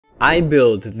I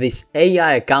built this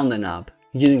AI accountant app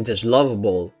using just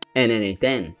Lovable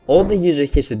N8N. All the user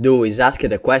has to do is ask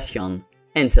it a question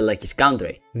and select his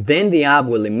country. Then the app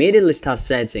will immediately start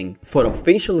searching for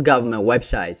official government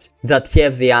websites that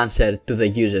have the answer to the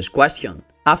user's question.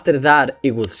 After that,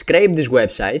 it will scrape these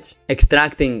websites,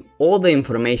 extracting all the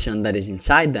information that is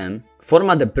inside them,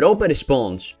 format a proper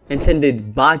response, and send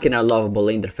it back in our Lovable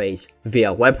interface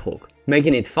via webhook,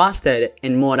 making it faster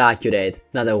and more accurate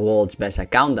than the world's best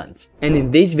accountants. And in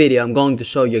this video, I'm going to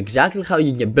show you exactly how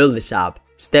you can build this app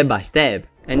step by step,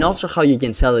 and also how you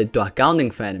can sell it to accounting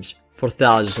firms for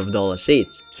thousands of dollars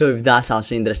each. So if that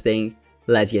sounds interesting,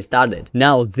 let's get started.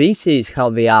 Now this is how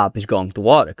the app is going to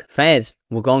work. First,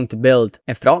 we're going to build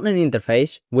a front-end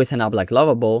interface with an app like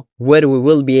Lovable, where we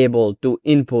will be able to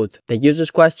input the user's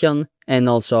question and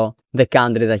also the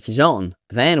country that he's on.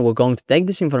 Then we're going to take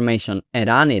this information and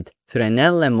run it through an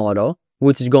LLM model,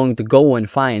 which is going to go and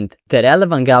find the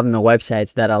relevant government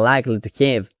websites that are likely to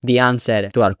have the answer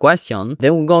to our question.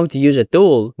 Then we're going to use a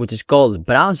tool which is called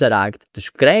Browser Act to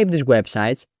scrape these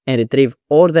websites and retrieve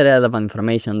all the relevant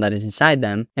information that is inside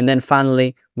them. And then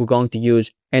finally, we're going to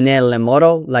use an LLM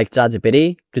model like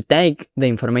ChatGPT to take the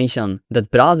information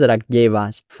that Browser Act gave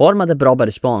us, format a proper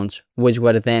response, which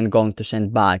we're then going to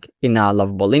send back in our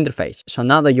Lovable interface. So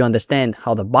now that you understand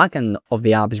how the backend of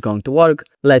the app is going to work,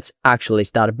 let's actually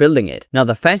start building it. Now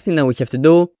the first thing that we have to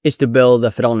do is to build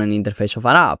the front-end interface of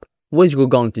our app, which we're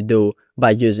going to do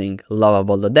by using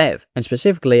lovable.dev. And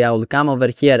specifically, I will come over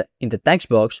here in the text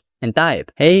box and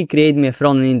type, hey, create me a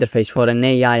front-end interface for an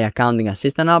AI accounting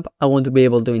assistant app. I want to be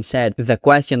able to insert the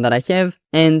question that I have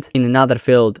and in another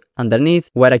field underneath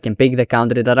where I can pick the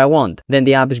country that I want. Then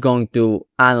the app is going to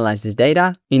analyze this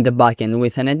data in the backend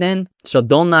with N8N. So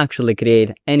don't actually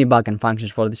create any backend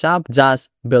functions for this app, just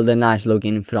build a nice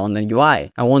looking front-end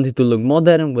UI. I want it to look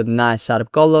modern with nice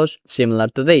sharp colors similar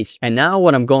to this. And now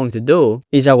what I'm going to do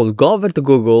is I will go over to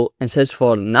Google and search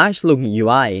for nice looking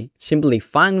UI, simply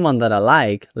find one that I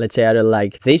like. Let's say I really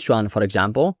like this one, for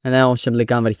example, and then I'll simply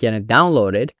come over here and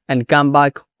download it and come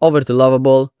back over to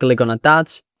Lovable, click on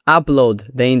attach, upload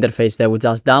the interface that we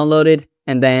just downloaded,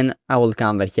 and then I will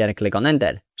come over here and click on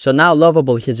enter. So now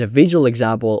Lovable has a visual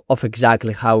example of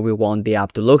exactly how we want the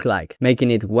app to look like,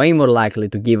 making it way more likely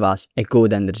to give us a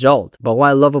good end result. But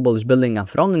while Lovable is building a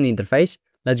front-end interface,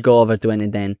 let's go over to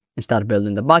N8N and start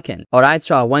building the backend. Alright,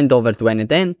 so I went over to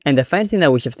N8N, and the first thing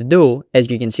that we have to do,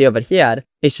 as you can see over here,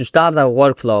 is to start our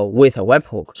workflow with a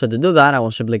webhook. So to do that, I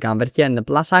will simply come over here in the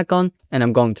plus icon, and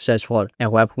I'm going to search for a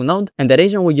webhook node. And the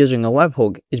reason we're using a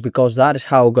webhook is because that is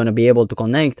how we're going to be able to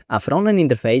connect a front-end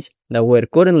interface that we're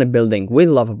currently building with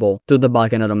Lovable to the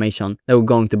backend automation that we're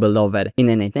going to build over in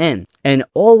N8N. And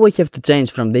all we have to change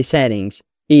from these settings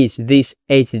is this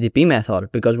HTTP method,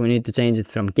 because we need to change it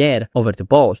from GET over to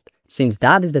POST, since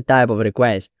that is the type of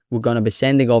request we're going to be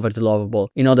sending over to Lovable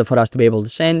in order for us to be able to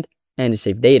send and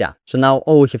receive data. So now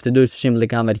all we have to do is to simply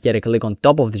come over here and click on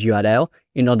top of this URL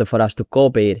in order for us to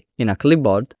copy it in a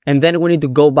clipboard. And then we need to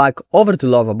go back over to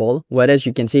Lovable, whereas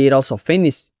you can see it also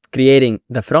finished creating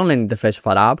the front-end interface of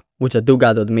our app, which I do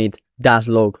got to admit does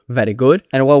look very good.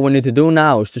 And what we need to do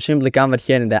now is to simply come over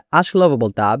here in the Ask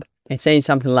Lovable tab and say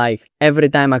something like, every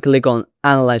time I click on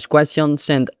Analyze Question,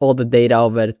 send all the data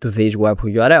over to this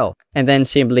webhook URL. And then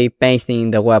simply pasting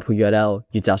in the webhook URL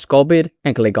you just copied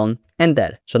and click on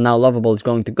Enter. So now Lovable is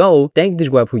going to go take this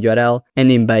webhook URL and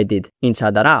embed it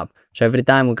inside our app. So every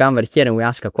time we come over here and we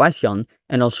ask a question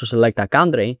and also select a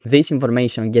country, this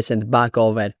information gets sent back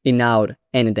over in our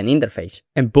N8N interface.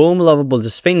 And boom, Lovable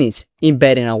just finished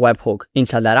embedding a webhook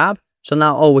inside our app. So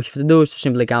now all we have to do is to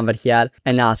simply come over here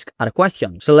and ask our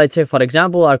question. So let's say, for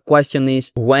example, our question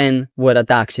is, when were the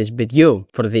taxes due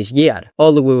for this year?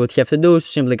 All we would have to do is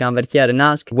to simply come over here and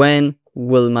ask, when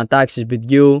will my taxes be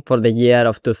due for the year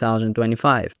of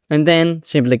 2025? And then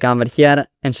simply come over here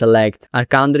and select our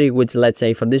country, which, let's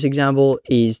say for this example,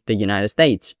 is the United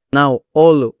States. Now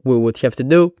all we would have to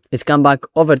do is come back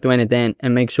over to N8N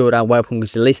and make sure our webhook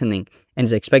is listening and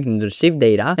is expecting to receive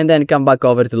data, and then come back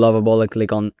over to Lovable and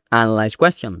click on Analyze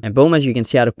Question. And boom, as you can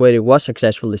see, our query was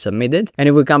successfully submitted. And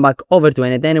if we come back over to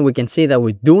N8N, we can see that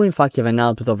we do in fact have an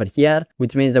output over here,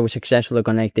 which means that we successfully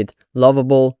connected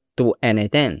Lovable to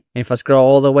N8N. And if I scroll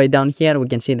all the way down here, we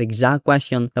can see the exact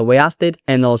question that we asked it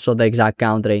and also the exact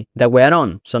country that we are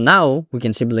on. So now we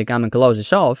can simply come and close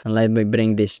this off, and let me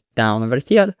bring this down over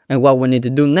here. And what we need to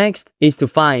do next is to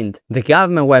find the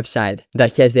government website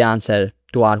that has the answer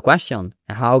to our question.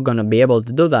 And how we're gonna be able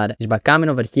to do that is by coming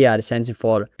over here searching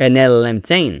for an LLM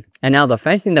chain. And now the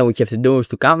first thing that we have to do is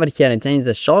to come over here and change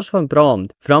the source from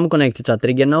prompt from connect to chat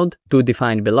trigger node to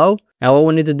defined below. And what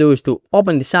we need to do is to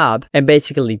open this up and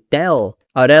basically tell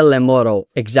our LLM model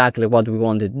exactly what we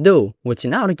wanted to do, which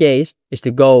in our case is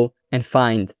to go and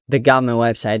find the government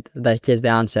website that has the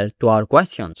answer to our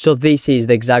question. So this is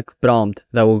the exact prompt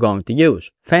that we're going to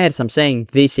use. First, I'm saying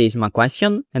this is my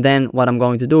question, and then what I'm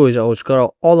going to do is I will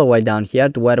scroll all the way down here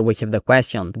to where we have the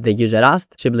question the user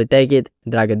asked, simply take it,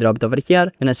 drag and drop it over here,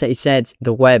 and I say search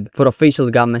the web for official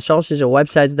government sources or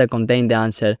websites that contain the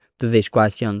answer to this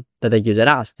question that the user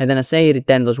asked. And then I say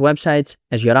return those websites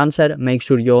as your answer, make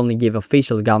sure you only give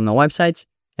official government websites.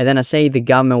 And then I say the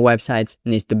government websites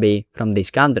needs to be from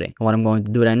this country. And what I'm going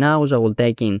to do right now is I will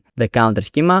take in the counter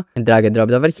schema and drag and drop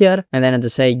it over here. And then I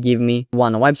just say give me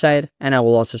one website. And I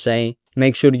will also say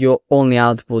make sure you only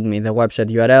output me the website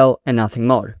URL and nothing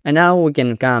more. And now we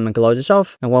can come and close this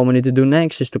off. And what we need to do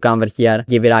next is to come over here,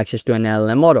 give it access to an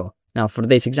LLM model. Now for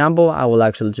this example, I will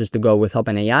actually choose to go with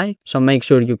OpenAI. So make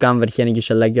sure you come over here and you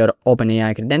select your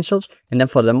OpenAI credentials. And then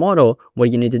for the model, what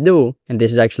you need to do, and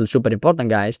this is actually super important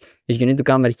guys, is you need to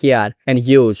come over here and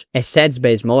use a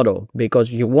search-based model,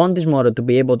 because you want this model to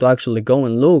be able to actually go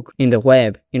and look in the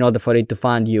web in order for it to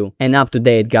find you an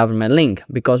up-to-date government link.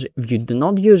 Because if you do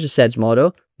not use a search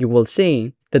model, you will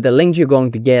see that the links you're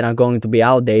going to get are going to be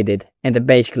outdated and they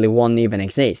basically won't even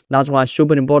exist. That's why it's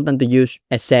super important to use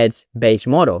a search-based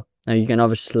model. Now you can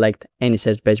obviously select any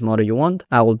search-based model you want.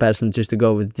 I will personally choose to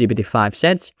go with GPT-5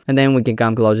 search, and then we can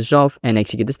come close this off and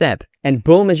execute the step. And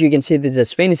boom, as you can see, this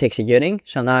just finished executing.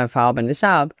 So now if I open this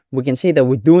up, we can see that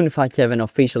we do in fact have an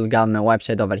official government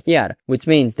website over here, which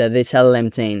means that this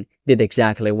LLM chain did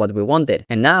exactly what we wanted.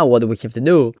 And now what we have to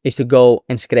do is to go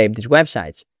and scrape these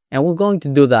websites. And we're going to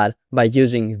do that by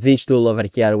using this tool over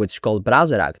here, which is called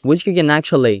BrowserAct, which you can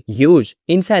actually use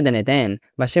inside N8N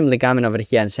by simply coming over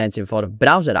here and searching for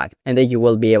BrowserAct, and then you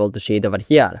will be able to see it over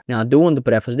here. Now, I do want to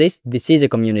preface this is a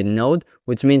community node,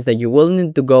 which means that you will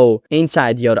need to go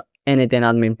inside your N8N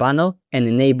admin panel and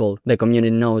enable the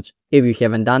community nodes if you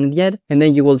haven't done it yet. And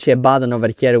then you will see a button over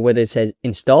here where it says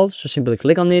install, so simply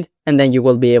click on it, and then you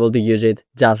will be able to use it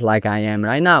just like I am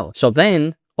right now. So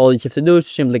then, all you have to do is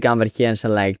simply come over here and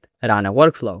select run a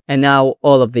workflow. And now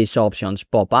all of these options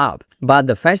pop up. But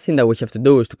the first thing that we have to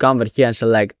do is to come over here and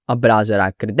select a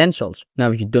BrowserAct credentials. Now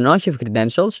if you do not have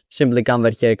credentials, simply come over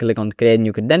here, click on create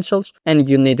new credentials, and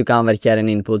you need to come over here and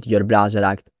input your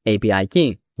BrowserAct API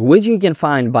key, which you can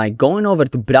find by going over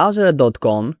to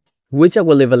browseract.com, which I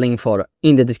will leave a link for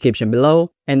in the description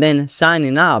below, and then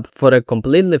signing up for a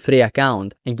completely free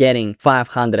account and getting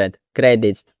 500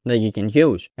 credits that you can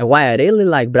use. And why I really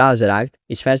like BrowserAct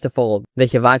is, first of all, they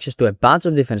have access to a bunch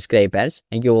of different scrapers,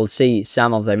 and you will see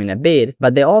some of them in a bit,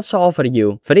 but they also offer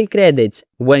you free credits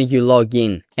when you log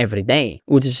in every day,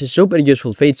 which is a super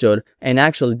useful feature and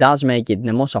actually does make it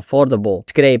the most affordable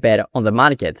scraper on the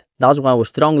market. That's why I would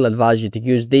strongly advise you to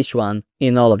use this one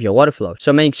in all of your workflows.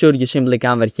 So make sure you simply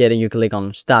come over here and you click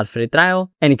on start free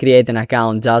trial and create an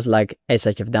account just like as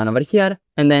I have done over here,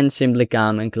 and then simply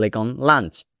come and click on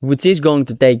launch, which is going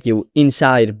to take you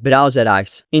inside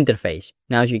BrowserAct's interface.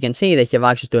 Now as you can see, they have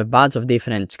access to a bunch of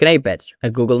different scrapers, a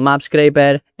Google Maps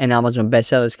scraper, an Amazon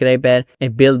bestseller scraper, a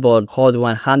Billboard Hot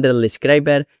 100 list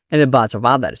scraper, and a bunch of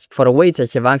others, for which I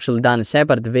have actually done a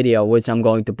separate video which I'm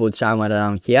going to put somewhere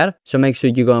around here, so make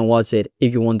sure you go and watch it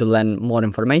if you want to learn more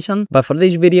information. But for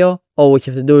this video, all we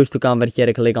have to do is to come over here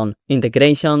and click on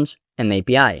integrations and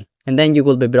API. And then you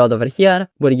will be brought over here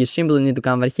where you simply need to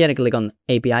come over here and click on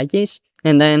API keys,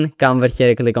 and then come over here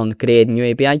and click on create new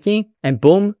API key, and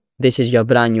boom, this is your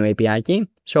brand new API key.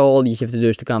 So all you have to do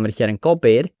is to come over here and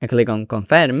copy it and click on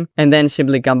confirm, and then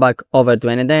simply come back over to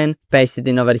N8N, paste it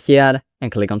in over here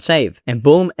and click on save. And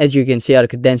boom, as you can see, our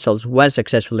credentials were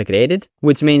successfully created,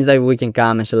 which means that we can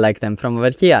come and select them from over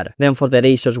here. Then for the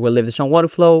resource, we'll leave this on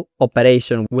workflow,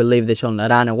 operation, we'll leave this on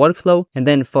run a workflow, and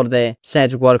then for the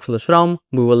search workflows from,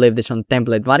 we will leave this on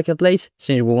template marketplace,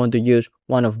 since we want to use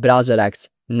one of BrowserAct's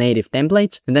native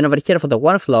templates. And then over here for the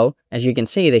workflow, as you can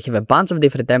see, they have a bunch of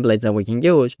different templates that we can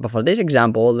use, but for this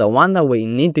example, the one that we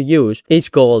need to use is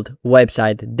called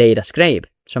website data scrape.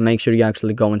 So make sure you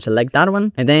actually go and select that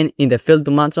one, and then in the field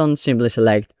to match on, simply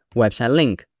select website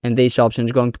link, and this option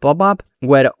is going to pop up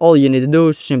where all you need to do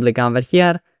is simply come over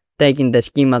here, take in the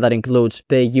schema that includes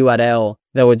the URL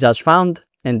that we just found,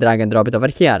 and drag and drop it over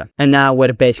here. And now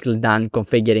we're basically done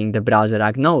configuring the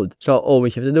BrowserAct node. So all we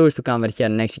have to do is to come over here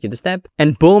and execute the step.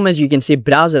 And boom, as you can see,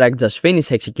 BrowserAct just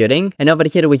finished executing. And over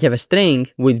here we have a string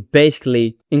which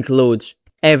basically includes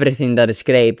everything that is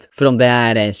scraped from the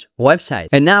IRS website.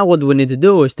 And now what we need to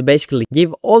do is to basically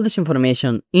give all this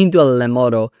information into a LLM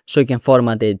model so you can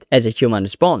format it as a human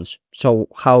response. So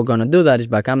how we're gonna do that is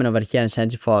by coming over here and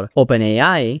searching for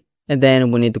OpenAI. And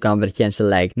then we need to come over here and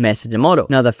select message model.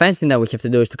 Now the first thing that we have to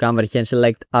do is to come over here and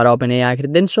select our OpenAI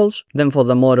credentials. Then for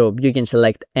the model, you can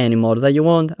select any model that you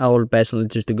want. I will personally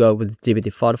choose to go with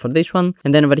GPT-4 for this one.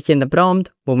 And then over here in the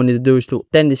prompt, what we need to do is to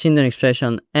turn this into an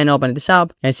expression and open this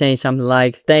up and say something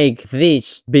like, take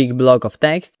this big block of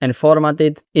text and format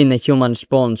it in a human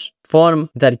response form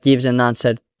that gives an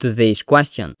answer to this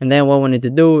question. And then what we need to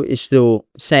do is to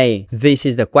say this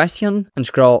is the question and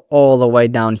scroll all the way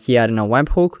down here in a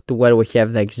webhook to where we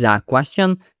have the exact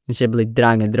question and simply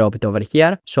drag and drop it over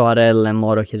here so our LLM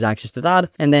model has access to that.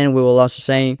 And then we will also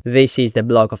say this is the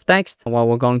block of text. What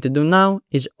we're going to do now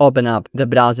is open up the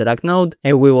browser act node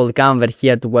and we will come over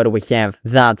here to where we have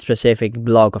that specific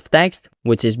block of text,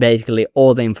 which is basically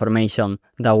all the information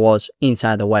that was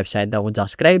inside the website that we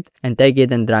just scraped, and take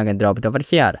it and drag and drop it over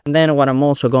here. And then what I'm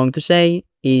also going to say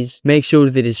is make sure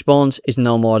the response is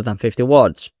no more than 50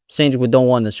 words, since we don't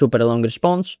want a super long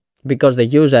response, because the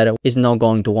user is not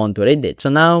going to want to read it. So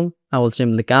now I will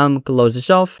simply come, close this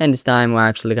off, and this time we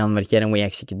actually come over here and we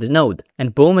execute this node.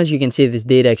 And boom, as you can see, this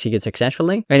did execute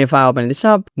successfully. And if I open this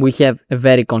up, we have a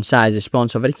very concise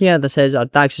response over here that says our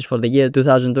taxes for the year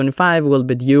 2025 will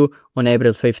be due on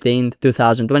April 15th,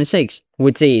 2026,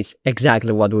 which is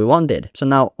exactly what we wanted. So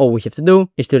now all we have to do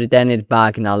is to return it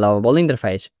back in our Lovable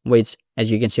interface, which, as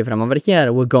you can see from over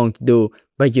here, we're going to do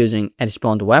by using a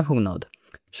respond to webhook node.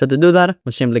 So to do that,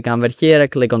 we'll simply come over here,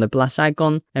 click on the plus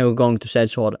icon, and we're going to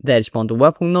search for the respond to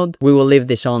webhook node. We will leave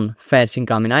this on first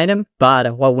incoming item,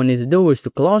 but what we need to do is to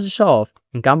close this off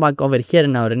and come back over here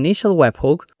in our initial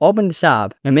webhook, open this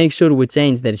up, and make sure we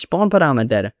change the respond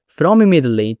parameter from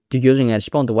immediately to using a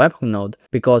respond to webhook node,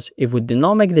 because if we do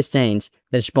not make this change,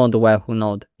 the respond to webhook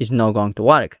node is not going to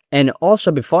work. And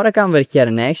also, before I come over here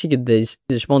and execute this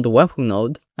respond to webhook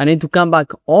node, I need to come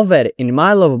back over in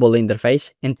my Lovable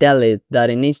interface and tell it that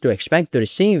it needs to expect to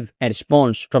receive a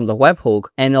response from the webhook,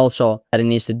 and also that it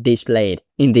needs to display it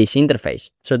in this interface.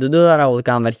 So to do that, I will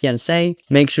come over here and say,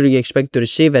 make sure you expect to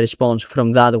receive a response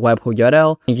from that webhook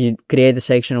URL, and you create a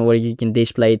section where you can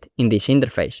display it in this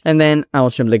interface. And then I will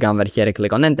simply come over here and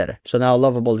click on enter. So now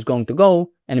Lovable is going to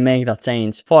go and make that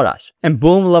change for us. And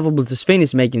boom, Lovable just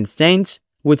finished making this change,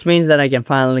 which means that I can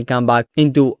finally come back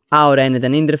into our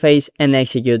N8N interface and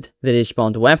execute the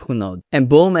respond to webhook node. And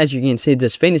boom, as you can see,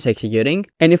 just finished executing.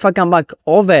 And if I come back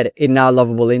over in our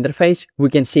Lovable interface, we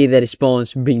can see the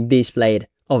response being displayed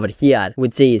over here,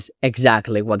 which is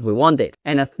exactly what we wanted.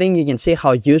 And I think you can see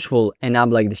how useful an app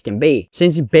like this can be,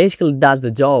 since it basically does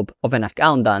the job of an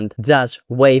accountant just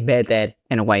way better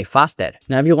and way faster.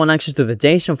 Now, if you want access to the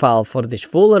JSON file for this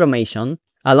full automation,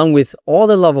 along with all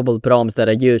the Lovable prompts that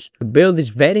I use to build this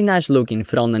very nice looking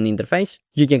front-end interface,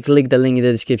 you can click the link in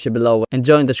the description below and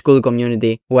join the school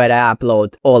community where I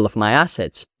upload all of my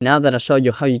assets. Now that I showed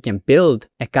you how you can build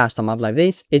a custom app like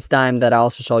this, it's time that I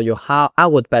also show you how I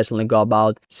would personally go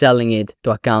about selling it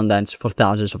to accountants for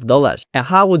thousands of dollars. And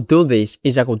how I would do this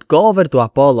is I would go over to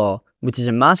Apollo, which is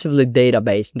a massive lead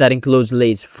database that includes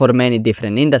leads for many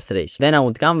different industries. Then I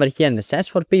would come over here in the search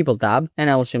for people tab, and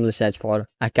I will simply search for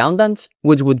accountants,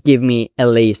 which would give me a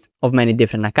list of many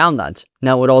different accountants.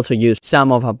 Now I would also use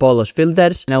some of Apollo's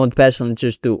filters, and I would personally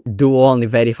choose to do only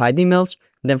verified emails.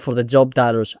 Then for the job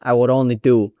titles, I would only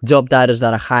do job titles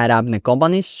that are higher up in the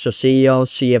companies, so CEOs,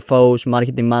 CFOs,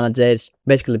 marketing managers,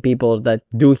 basically people that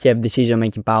do have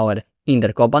decision-making power in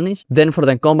their companies. Then for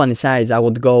the company size, I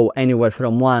would go anywhere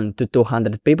from 1 to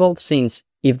 200 people, since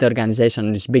if the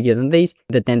organization is bigger than this,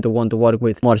 they tend to want to work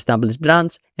with more established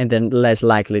brands and then less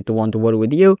likely to want to work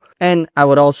with you. And I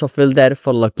would also filter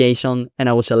for location, and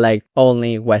I would select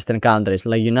only Western countries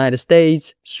like United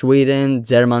States, Sweden,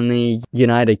 Germany,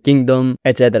 United Kingdom,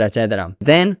 etc, etc.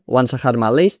 Then, once I had my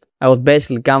list, I would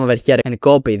basically come over here and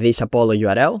copy this Apollo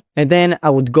URL, and then I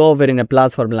would go over in a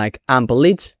platform like Ample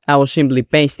Leads. I would simply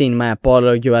paste in my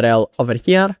Apollo URL over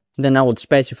here. Then I would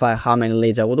specify how many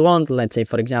leads I would want. Let's say,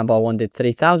 for example, I wanted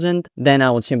 3,000. Then I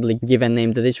would simply give a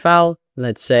name to this file.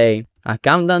 Let's say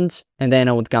accountants. And then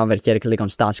I would come over here, click on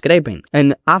start scraping.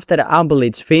 And after Ample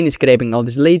Leads finish scraping all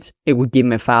these leads, it would give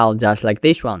me a file just like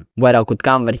this one, where I could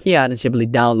come over here and simply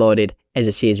download it as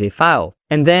a CSV file.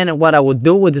 And then what I would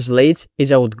do with these leads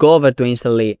is I would go over to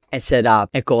instantly and set up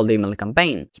a cold email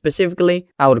campaign. Specifically,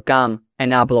 I would come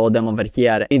and upload them over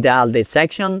here in the update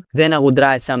section. Then I would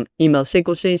write some email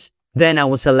sequences. Then I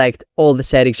would select all the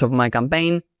settings of my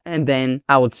campaign, and then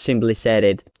I would simply set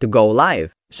it to go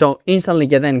live. So instantly you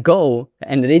can then go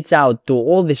and reach out to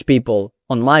all these people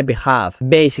on my behalf,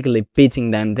 basically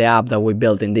pitching them the app that we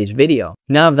built in this video.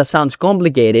 Now if that sounds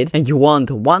complicated and you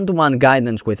want one-to-one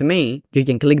guidance with me, you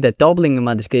can click the top link in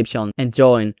my description and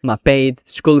join my paid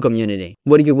school community,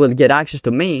 where you will get access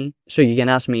to me so you can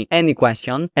ask me any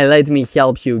question and let me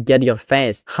help you get your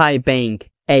first high-paying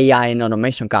AI and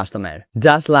automation customer,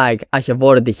 just like I have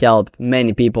already helped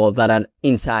many people that are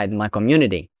inside my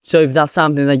community. So if that's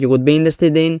something that you would be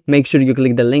interested in, make sure you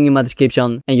click the link in my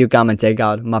description and you come and check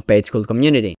out my paid school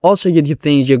community. Also, YouTube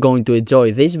thinks you're going to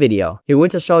enjoy this video, in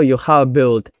which I show you how I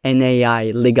built an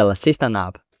AI legal assistant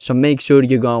app. So make sure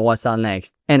you go and watch that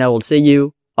next, and I will see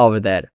you over there.